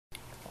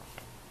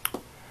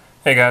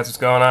Hey guys, what's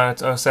going on?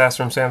 It's OSAS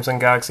from Samsung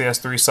Galaxy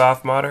S3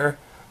 softModder.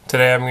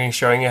 Today I'm going to be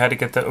showing you how to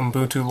get the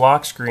Ubuntu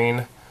lock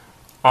screen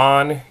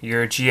on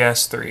your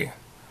GS3.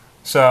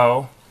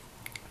 So,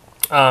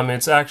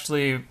 it's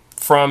actually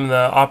from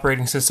the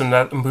operating system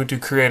that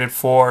Ubuntu created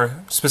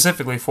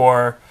specifically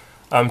for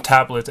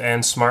tablets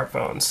and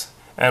smartphones.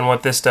 And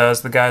what this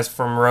does, the guys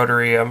from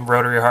Rotary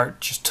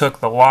Heart just took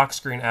the lock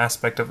screen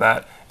aspect of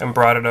that and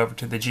brought it over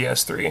to the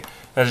GS3.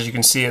 As you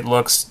can see, it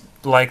looks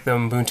like the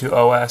Ubuntu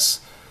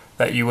OS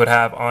that you would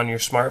have on your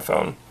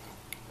smartphone.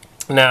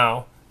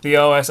 Now, the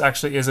OS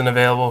actually isn't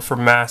available for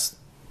mass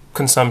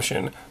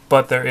consumption,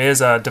 but there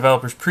is a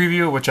developer's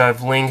preview, which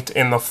I've linked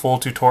in the full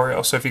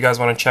tutorial. So if you guys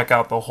want to check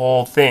out the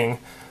whole thing,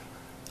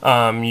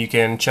 you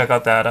can check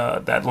out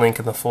that link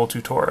in the full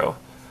tutorial.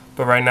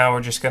 But right now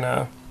we're just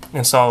gonna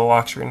install the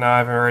lock screen. Now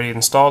I've already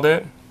installed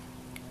it,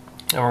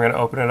 and we're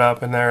gonna open it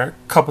up. And there are a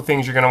couple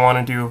things you're gonna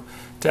want to do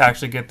to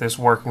actually get this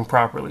working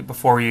properly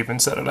before you even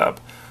set it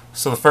up.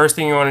 So the first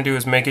thing you want to do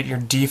is make it your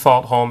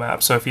default home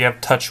app. So if you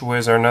have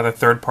TouchWiz or another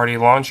third-party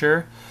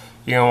launcher,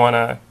 you're going to want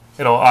to,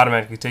 it'll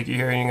automatically take you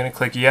here, and you're going to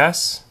click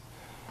yes.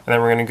 And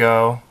then we're going to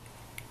go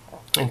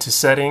into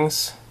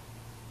settings,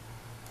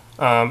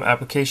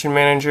 application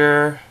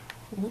manager,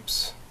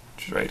 which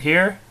is right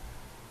here.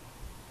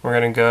 We're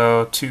going to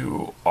go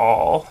to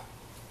all.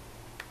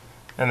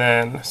 And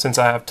then since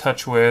I have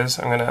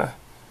TouchWiz, I'm going to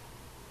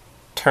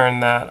turn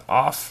that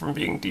off from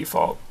being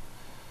default.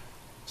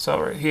 So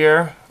right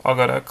here, I'll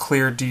go to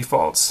clear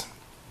defaults.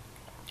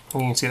 You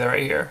can see that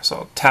right here. So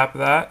I'll tap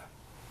that,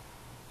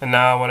 and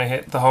now I want to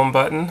hit the home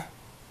button.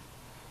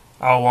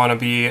 I'll want to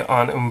be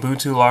on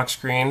Ubuntu lock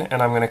screen,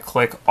 and I'm going to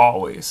click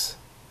always,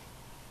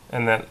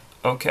 and then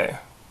OK.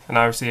 And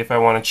obviously if I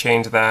want to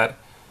change that,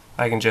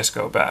 I can just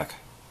go back.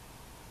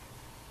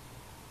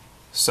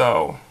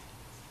 So,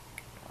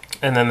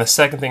 and then the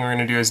second thing we're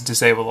going to do is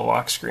disable the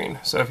lock screen.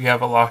 So if you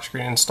have a lock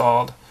screen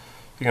installed,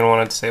 you're going to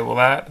want to disable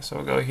that. So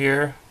we'll go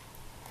here,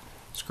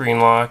 screen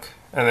lock,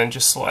 and then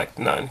just select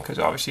none, because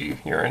obviously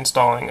you're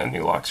installing a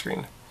new lock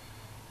screen.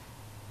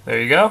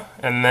 There you go.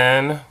 And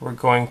then we're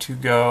going to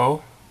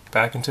go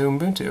back into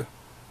Ubuntu.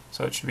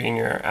 So it should be in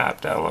your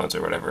app downloads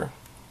or whatever.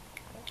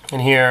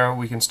 And here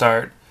we can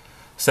start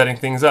setting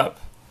things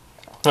up.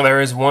 Now there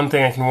is one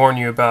thing I can warn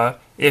you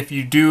about. If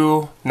you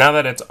do, now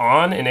that it's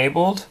on,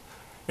 enabled,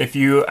 if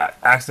you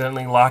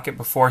accidentally lock it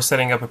before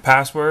setting up a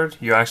password,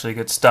 you actually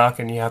get stuck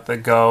and you have to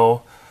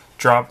go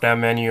drop down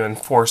menu and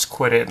force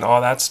quit it and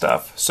all that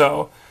stuff.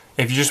 So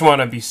if you just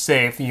want to be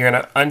safe, you're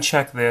going to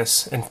uncheck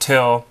this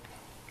until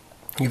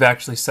you've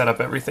actually set up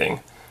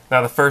everything.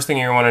 Now the first thing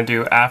you want to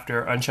do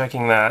after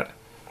unchecking that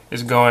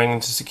is going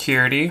into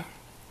security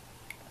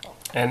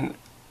and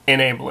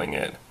enabling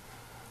it.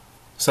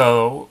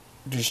 So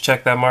just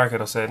check that mark,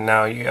 it'll say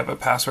now you have a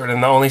password,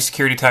 and the only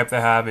security type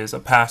they have is a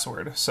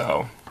password.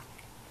 So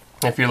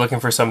if you're looking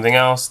for something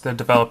else, the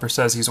developer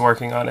says he's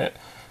working on it.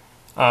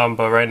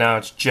 But right now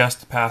it's just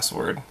the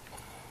password.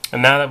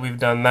 And now that we've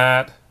done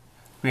that,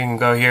 we can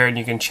go here and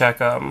you can check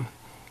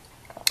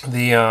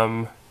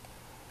the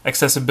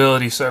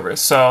accessibility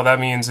service. So that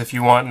means if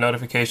you want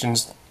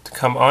notifications to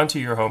come onto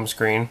your home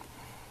screen,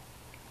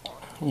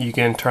 you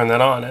can turn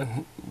that on,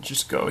 and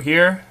just go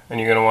here, and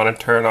you're going to want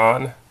to turn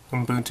on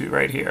Ubuntu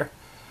right here.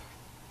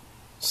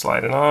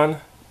 Slide it on,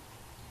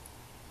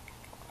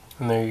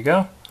 and there you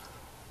go.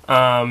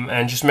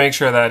 And just make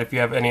sure that if you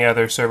have any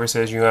other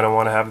services, you're going to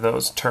want to have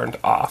those turned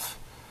off.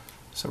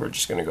 So we're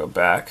just going to go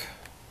back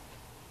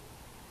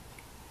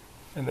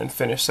and then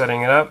finish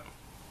setting it up.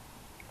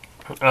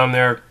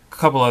 There are a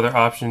couple other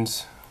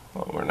options.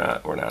 Well, we're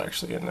not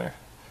actually in there.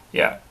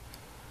 Yeah.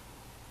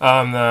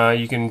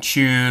 You can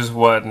choose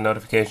what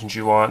notifications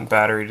you want: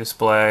 battery,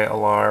 display,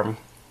 alarm,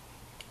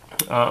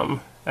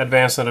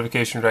 advanced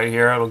notifications right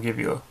here. It'll give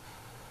you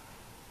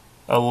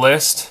a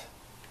list.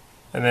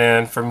 And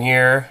then from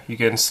here, you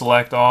can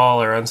select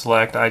all or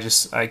unselect.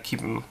 I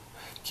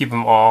keep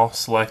them all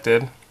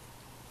selected.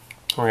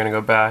 We're gonna go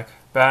back.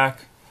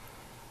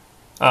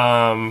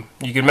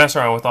 You can mess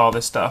around with all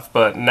this stuff,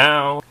 but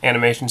now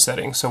animation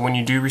settings. So when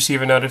you do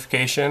receive a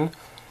notification,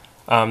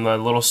 the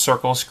little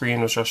circle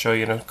screen, which I'll show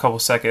you in a couple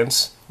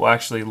seconds, will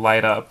actually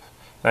light up.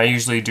 And I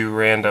usually do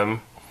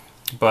random,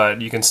 but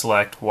you can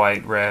select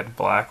white, red,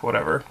 black,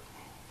 whatever.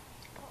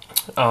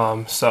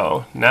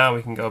 So now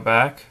we can go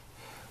back.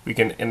 We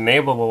can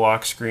enable the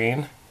lock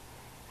screen,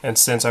 and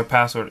since our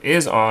password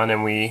is on,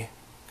 and we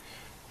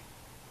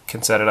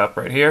can set it up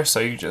right here, so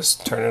you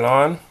just turn it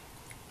on.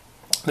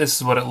 This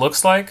is what it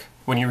looks like.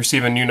 When you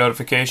receive a new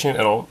notification,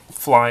 it'll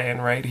fly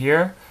in right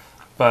here,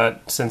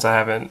 but since I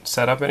haven't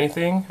set up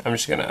anything, I'm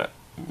just gonna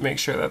make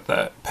sure that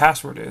the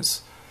password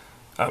is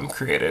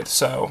created.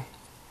 So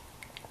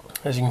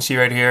as you can see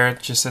right here,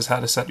 it just says how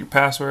to set your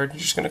password.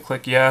 You're just gonna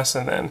click yes,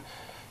 and then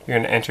you're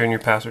gonna enter in your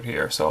password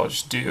here. So I'll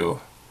just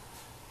do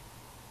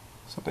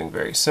something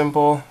very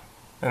simple,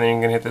 and then you're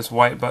going to hit this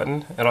white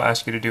button. It'll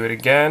ask you to do it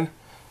again.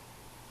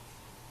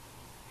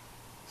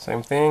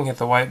 Same thing, hit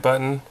the white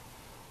button.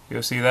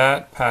 You'll see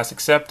that, pass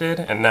accepted,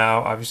 and now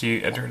obviously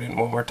you enter it in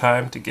one more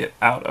time to get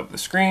out of the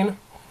screen.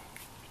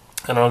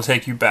 and it'll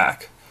take you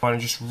back. You want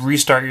to just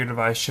restart your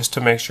device just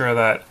to make sure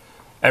that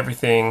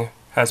everything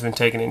has been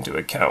taken into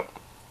account.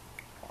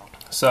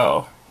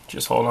 So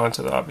just hold on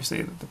to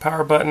obviously the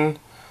power button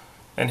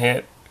and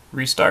hit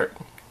restart.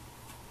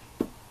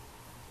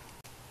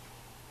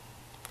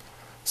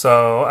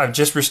 So I've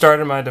just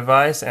restarted my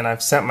device and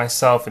I've sent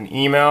myself an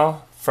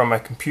email from my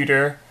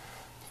computer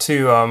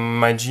to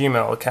my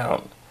Gmail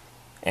account.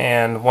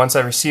 And once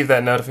I receive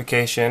that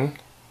notification,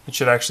 it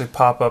should actually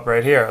pop up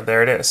right here.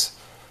 There it is.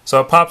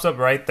 So it pops up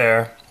right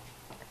there.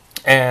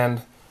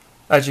 And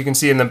as you can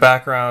see in the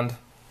background,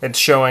 it's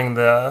showing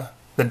the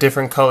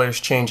different colors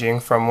changing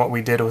from what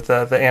we did with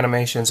the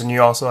animations, and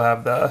you also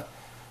have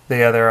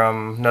the other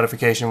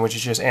notification, which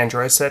is just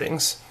Android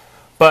settings.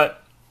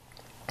 But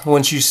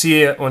once you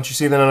see it, once you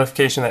see the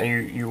notification that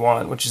you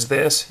want, which is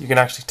this, you can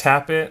actually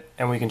tap it,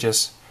 and we can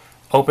just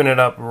open it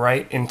up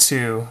right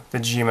into the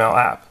Gmail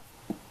app.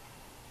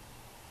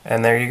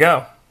 And there you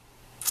go.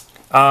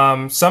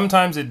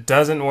 Sometimes it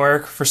doesn't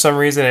work. For some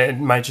reason, it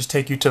might just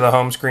take you to the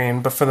home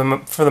screen, but for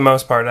the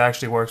most part, it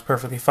actually works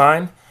perfectly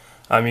fine.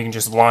 You can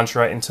just launch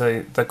right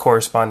into the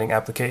corresponding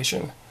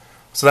application.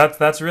 So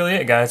that's really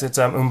it, guys. It's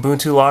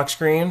Ubuntu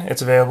Lockscreen.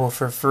 It's available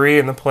for free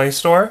in the Play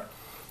Store.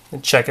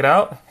 And check it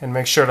out, and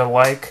make sure to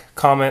like,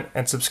 comment,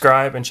 and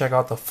subscribe, and check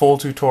out the full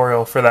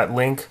tutorial for that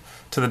link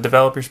to the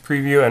developer's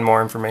preview and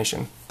more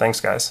information. Thanks,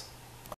 guys.